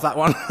ain't scoring off that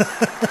one.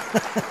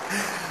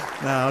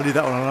 No, I'll leave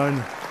that one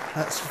alone.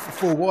 That's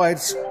 4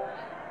 wides.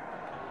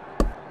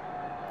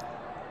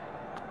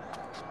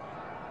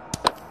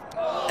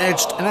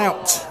 Edged and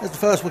out. There's the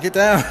first wicket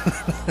down.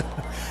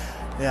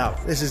 Yeah,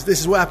 this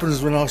is what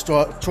happens when I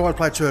try to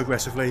play too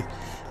aggressively.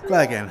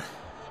 Play again.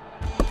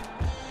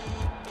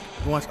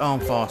 Right arm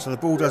fast, so the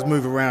ball does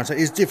move around, so it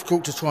is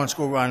difficult to try and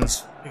score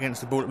runs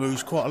against the ball that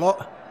moves quite a lot.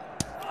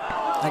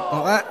 Like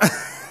that.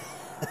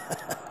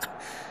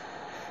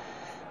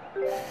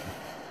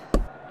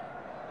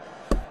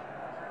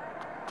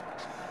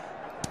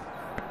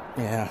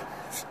 Yeah.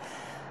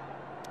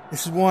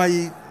 This is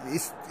why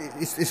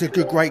it's a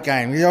great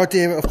game. The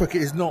idea of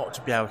cricket is not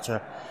to be able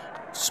to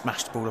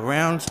smash the ball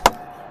around,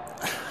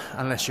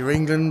 unless you're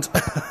England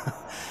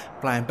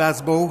playing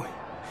baseball.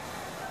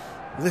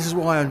 This is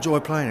why I enjoy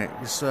playing it.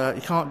 It's,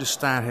 you can't just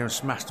stand here and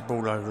smash the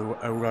ball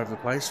all over the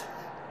place.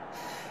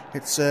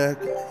 It's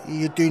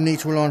you do need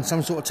to rely on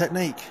some sort of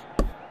technique.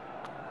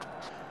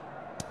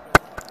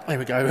 There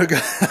we go.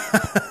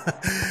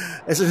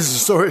 This is a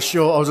story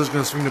short. I was just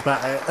going to swing the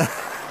bat at it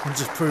and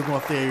just prove my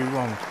theory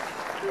wrong.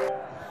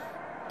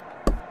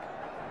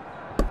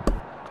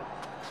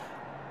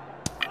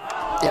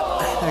 Yep,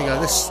 there you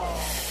go. This.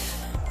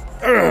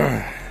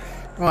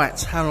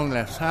 Right, how long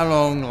left? How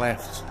long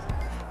left?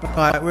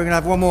 Right, we're going to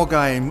have one more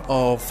game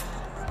of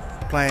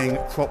playing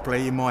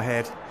properly in my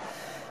head.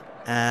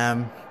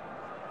 I've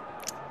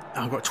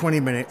got 20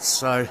 minutes,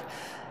 so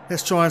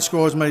let's try and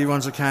score as many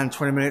runs as I can in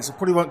 20 minutes. I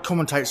probably won't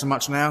commentate so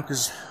much now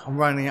because I'm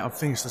running out of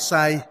things to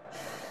say.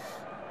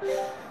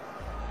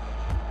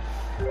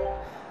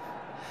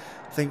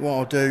 I think what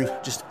I'll do,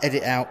 just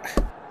edit out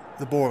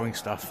the boring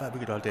stuff. That'd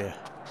be a good idea.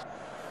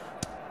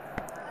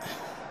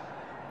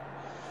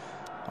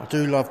 I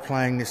do love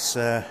playing this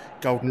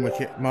golden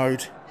wicket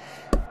mode.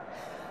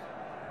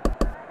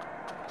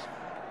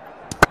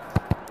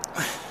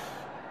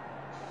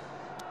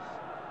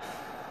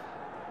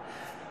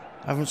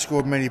 I haven't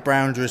scored many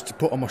boundaries to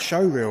put on my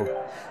show reel.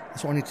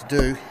 That's what I need to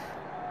do.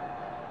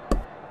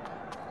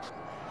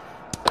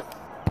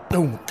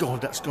 Oh my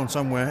god, that's gone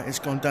somewhere. It's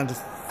gone down to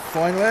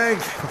fine leg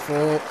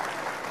before.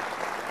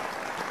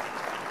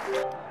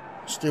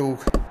 Still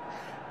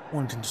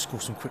wanting to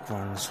score some quick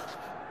runs.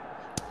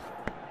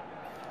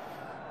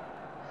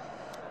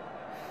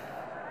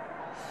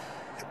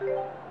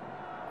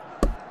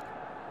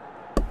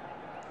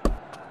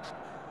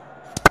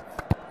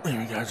 There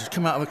we go, just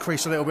come out of the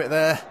crease a little bit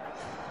there.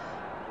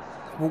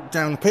 Walk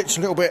down the pitch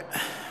a little bit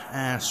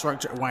and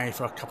stroked it away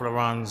for a couple of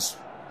runs.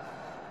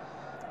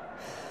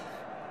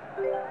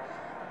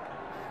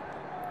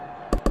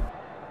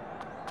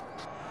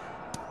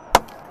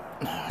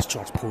 Let's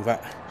try to pull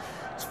that.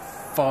 It's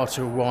far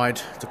too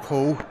wide to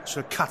pull.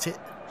 Should have cut it.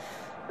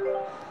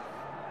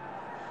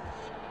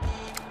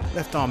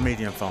 left arm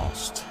medium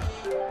fast.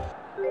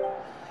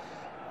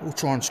 We'll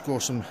try and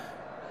score some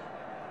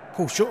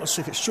pull shots,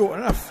 see if it's short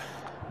enough.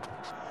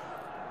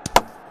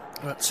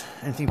 But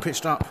anything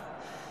pitched up,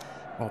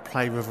 I'll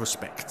play with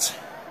respect.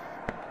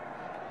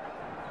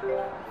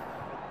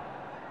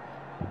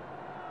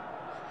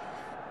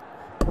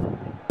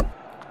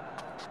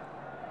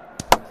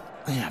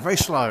 Yeah, very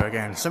slow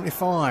again,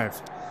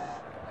 75.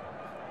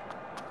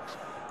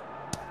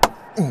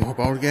 Oh,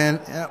 bowled again,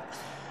 yep.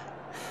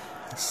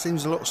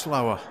 Seems a lot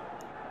slower.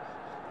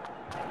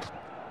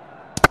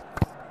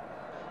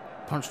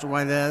 Punched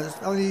away there. There's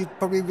only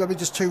probably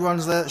just 2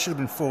 runs there. It should have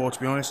been 4, to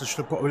be honest. I should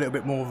have put a little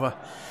bit more of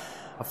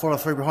a follow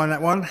through behind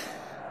that one.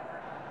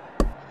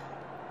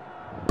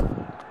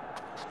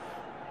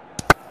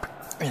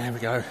 Yeah, there we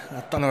go.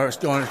 I don't know where it's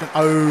gone. It's gone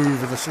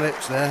over the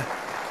slips there.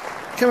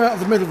 Come out of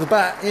the middle of the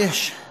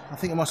bat-ish. I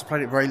think I must have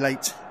played it very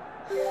late.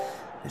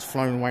 It's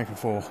flown away for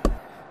 4.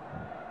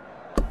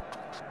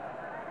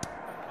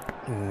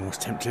 Oh, I was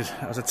tempted.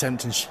 That was a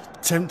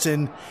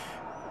tempting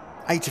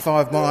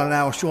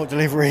 85-mile-an-hour short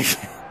delivery.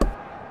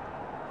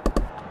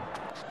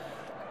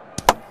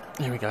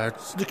 Here we go.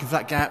 Just looking for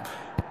that gap.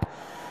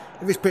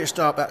 If it's pitched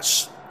up,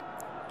 that's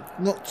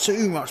not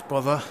too much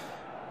bother.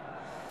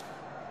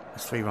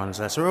 That's 3 runs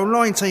there. So we're on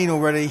 19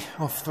 already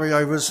off 3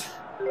 overs.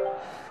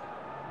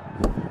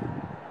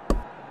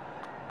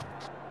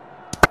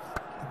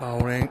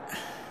 Bowling.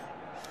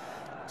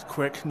 It's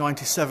quick.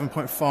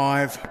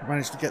 97.5.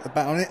 Managed to get the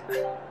bat on it.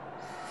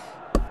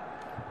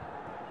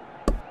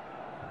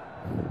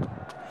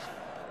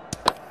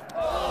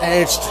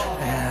 Edged.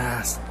 Yeah,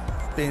 it's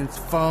been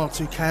far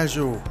too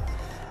casual.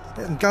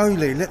 Let them go,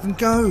 Lee. Let them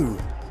go.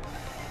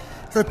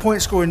 No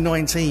point scoring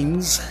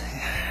 19s.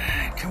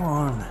 Come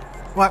on.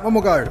 Right, one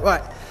more go.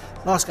 Right,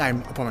 last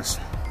game, I promise.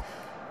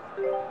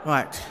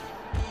 Right.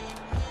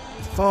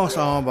 Fast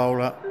arm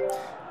bowler.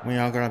 We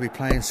are going to be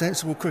playing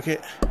sensible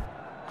cricket.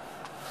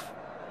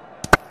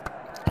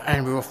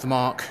 And we're off the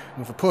mark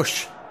with a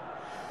push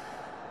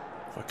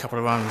for a couple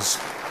of runs.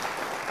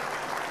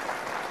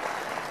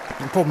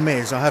 The problem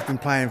is, I have been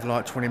playing for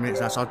like 20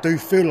 minutes now, so I do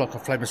feel like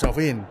I've played myself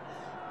in.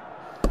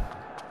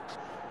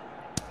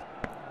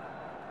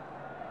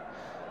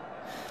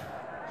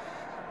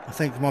 I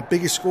think my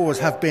biggest scores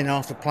have been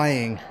after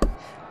playing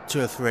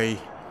 2 or 3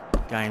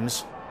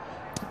 games,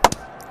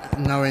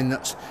 knowing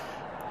that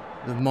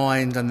the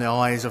mind and the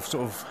eyes have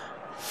sort of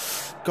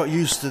got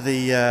used to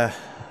the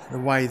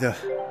way the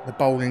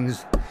bowling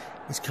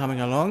is coming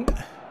along.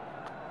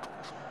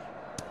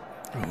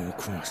 Oh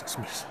Christ, that's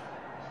a miss.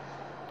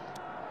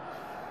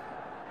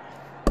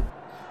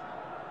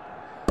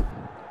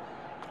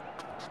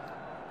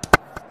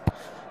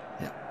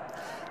 Yeah.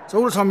 So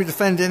all the time you're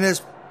defending,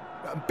 there's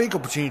a big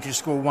opportunity to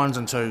score 1s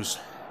and 2s.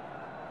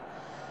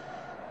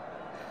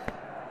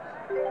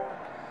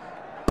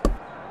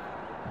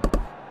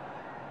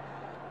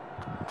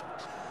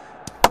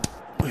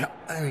 Yeah,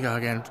 there we go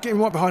again. Getting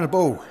right behind the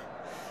ball.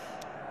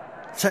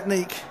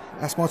 Technique,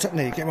 that's my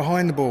technique. Get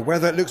behind the ball.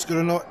 Whether it looks good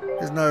or not,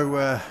 there's no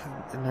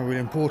real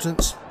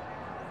importance.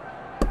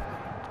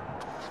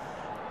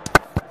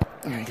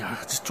 There you go.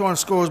 Just try and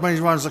score as many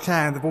runs as I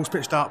can. The ball's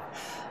pitched up,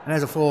 and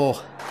there's a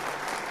 4.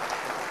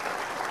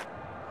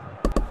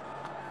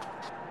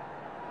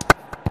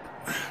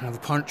 Another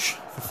punch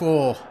for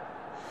 4.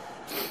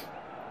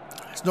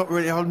 It's not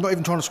really, I'm not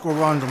even trying to score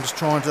runs, I'm just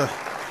trying to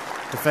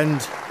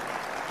defend.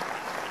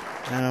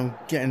 And I'm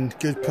getting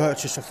good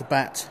purchase off the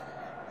bat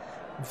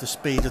with the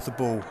speed of the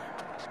ball.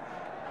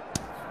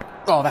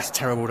 Oh, that's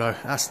terrible though.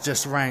 That's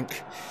just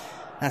rank.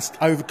 That's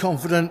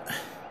overconfident.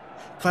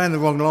 Playing the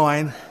wrong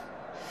line.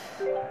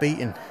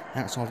 Beaten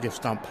outside the gift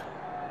stump.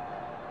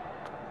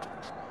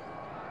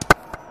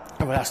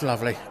 Oh, well, that's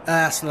lovely.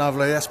 That's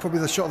lovely. That's probably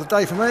the shot of the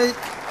day for me.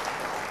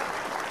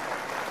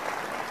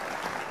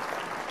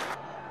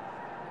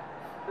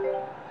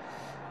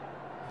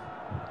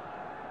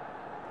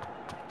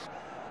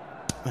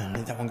 And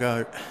let that one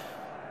go.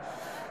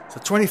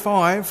 So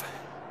 25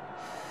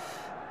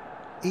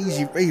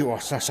 easy, well, I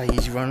say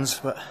easy runs,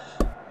 but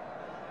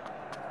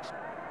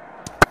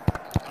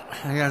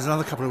and there's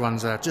another couple of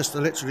runs there. Just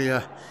literally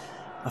a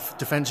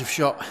defensive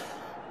shot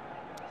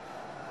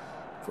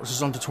puts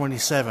us on to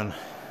 27.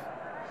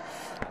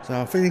 So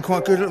I'm feeling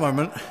quite good at the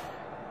moment.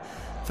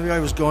 3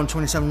 overs gone,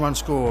 27 runs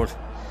scored.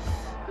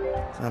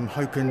 So I'm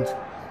hoping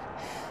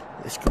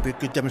this could be a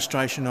good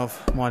demonstration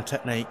of my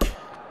technique.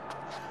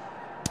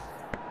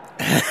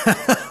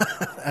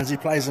 As he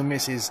plays and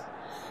misses,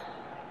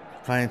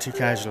 playing too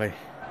casually.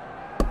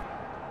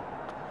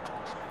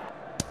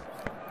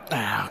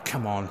 Ah,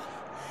 come on.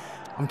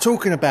 I'm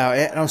talking about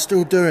it and I'm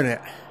still doing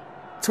it.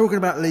 Talking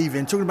about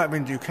leaving, talking about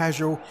being too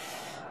casual,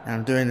 and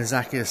I'm doing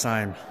exactly the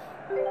same.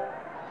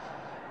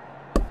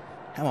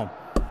 Come on.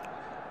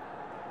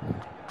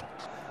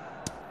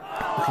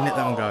 We can let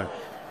that one go.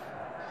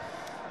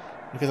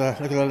 Look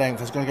at the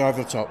length, it's going to go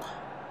over the top.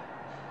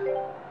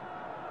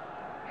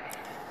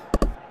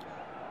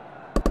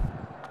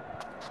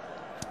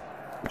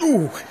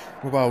 Ooh,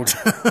 we're bowled.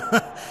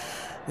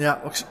 Yeah,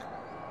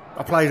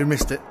 I played and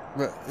missed it,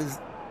 but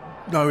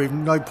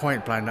no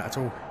point playing that at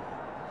all.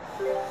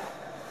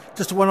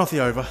 Just a one off the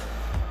over.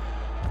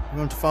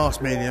 We're on to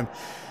fast medium.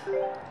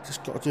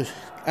 Just got to do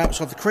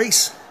outside the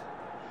crease.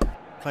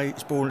 Play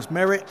its ball in its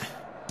merit.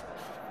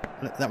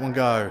 Let that one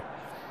go.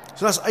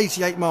 So that's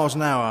 88 miles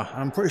an hour.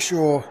 And I'm pretty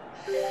sure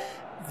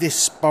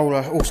this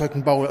bowler also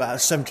can bowl at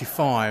that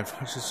 75,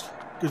 which is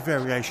good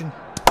variation.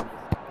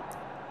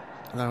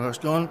 And then it's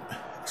gone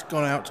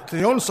out to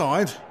the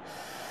onside.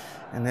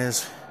 And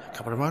there's a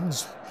couple of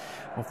runs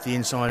off the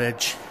inside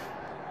edge.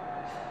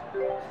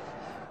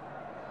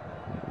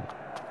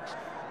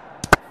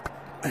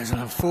 There's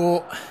another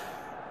 4.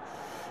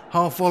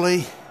 Half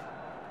volley.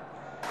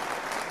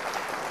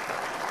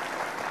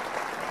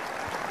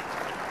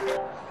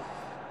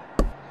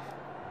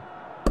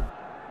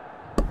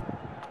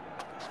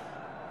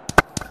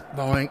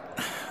 Bowling.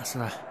 That's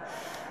gonna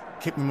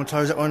keep me on my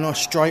toes. That one, nice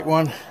straight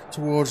one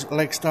towards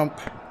leg stump.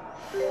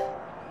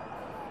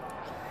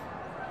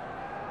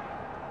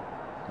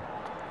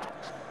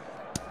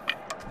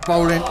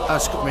 Bowling.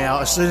 That's got me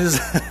out as soon as.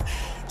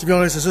 To be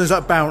honest, as soon as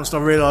that bounced, I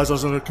realised I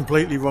was on a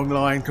completely wrong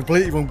line,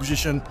 completely wrong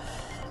position,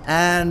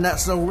 and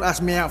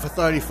that's me out for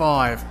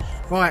 35.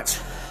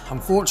 Right,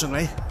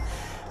 unfortunately,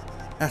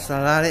 that's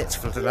about it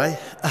for today.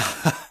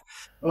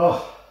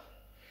 Oh,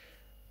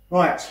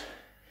 right.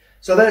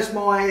 So there's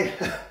my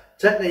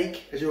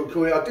technique, as you would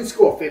call it. I did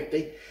score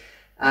 50.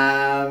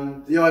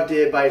 The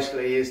idea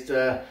basically is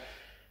to,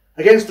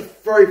 against the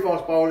very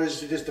fast bowlers,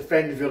 to just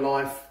defend with your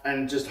life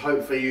and just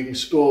hopefully you can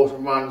score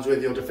some runs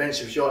with your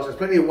defensive shots. There's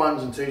plenty of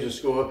 1s and 2s to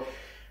score.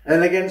 And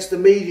then against the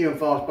medium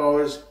fast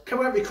bowlers,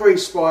 come out your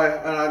crease by,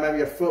 I don't know,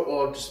 maybe a foot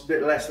or just a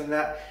bit less than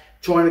that.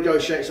 Try and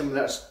negotiate some of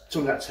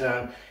that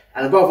turn.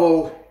 And above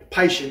all,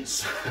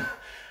 patience.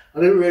 I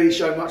didn't really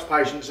show much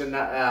patience in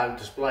that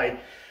display.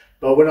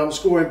 But when I'm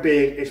scoring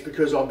big, it's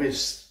because I've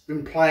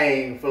been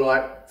playing for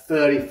like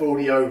 30,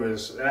 40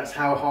 overs. And that's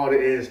how hard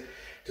it is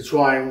to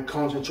try and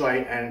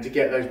concentrate and to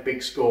get those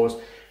big scores.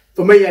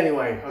 For me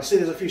anyway, I see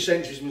there's a few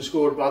centuries been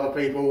scored by other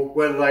people,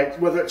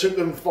 whether it took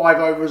them 5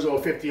 overs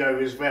or 50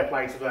 overs, fair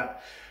play to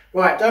that.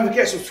 Right, don't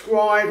forget to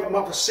subscribe. I'm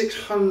up to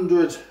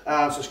 600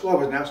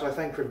 subscribers now, so I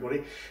thank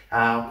everybody.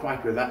 I'm quite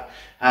happy with that.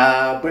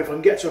 But if I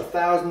can get to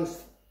 1,000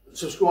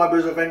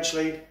 subscribers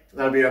eventually,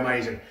 that'll be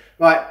amazing.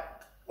 Right,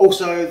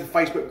 also the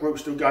Facebook group's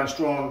still going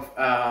strong,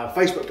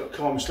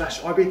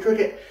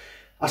 facebook.com/ibcricket.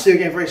 I'll see you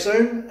again very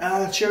soon.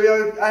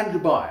 Cheerio and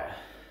goodbye.